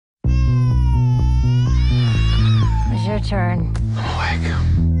turn. I'm awake.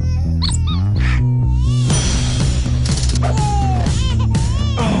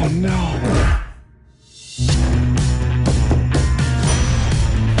 Oh, no.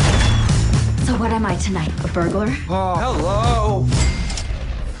 So what am I tonight? A burglar? Oh, hello.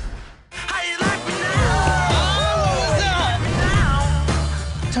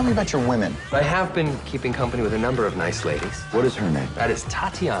 Tell me about your women. I have been keeping company with a number of nice ladies. What is her name? That is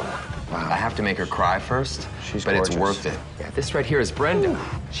Tatiana. Wow. I have to make her cry first, She's but gorgeous. it's worth it. Yeah, this right here is Brenda.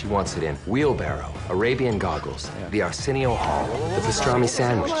 She wants it in wheelbarrow, Arabian goggles, the Arsenio Hall, the pastrami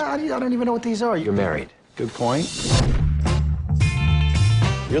sandwich. Well, I don't even know what these are. You're married. Good point.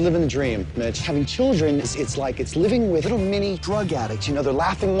 You're living the dream, Mitch. Having children, it's like it's living with little mini drug addicts. You know, they're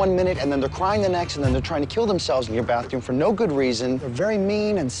laughing one minute, and then they're crying the next, and then they're trying to kill themselves in your bathroom for no good reason. They're very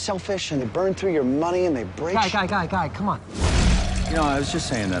mean and selfish, and they burn through your money, and they break... Guy, come on. You know, I was just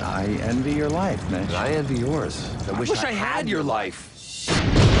saying that I envy your life, Mitch. And I envy yours. I wish I had your life.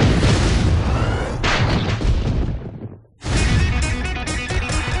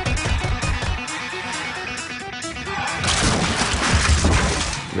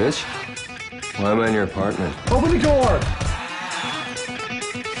 Mitch, why am I in your apartment? Open the door!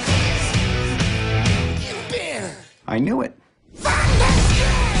 I knew it.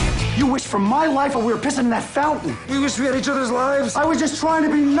 You wished for my life while we were pissing in that fountain. We wish we had each other's lives. I was just trying to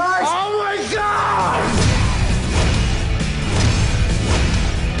be nice. Oh my God!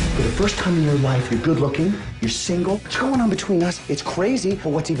 For the first time in your life, you're good looking, you're single. What's going on between us? It's crazy, but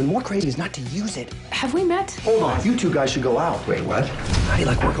what's even more crazy is not to use it. Have we met? Hold on, you two guys should go out. Wait, what? How do you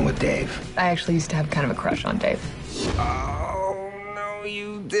like working with Dave? I actually used to have kind of a crush on Dave. Oh, no,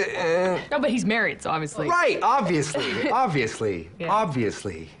 you didn't. No, but he's married, so obviously. Right, obviously.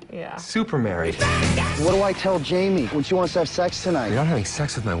 Yeah. Super married. What do I tell Jamie when she wants to have sex tonight? You're not having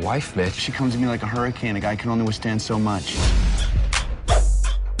sex with my wife, Mitch. She comes at me like a hurricane. A guy can only withstand so much.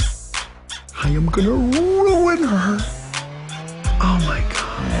 I am gonna ruin her. Oh my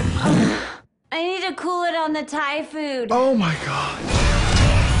God. I need to cool it on the Thai food. Oh my God.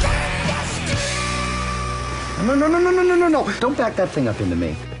 No. Don't back that thing up into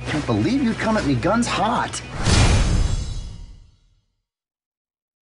me. I can't believe you'd come at me guns hot.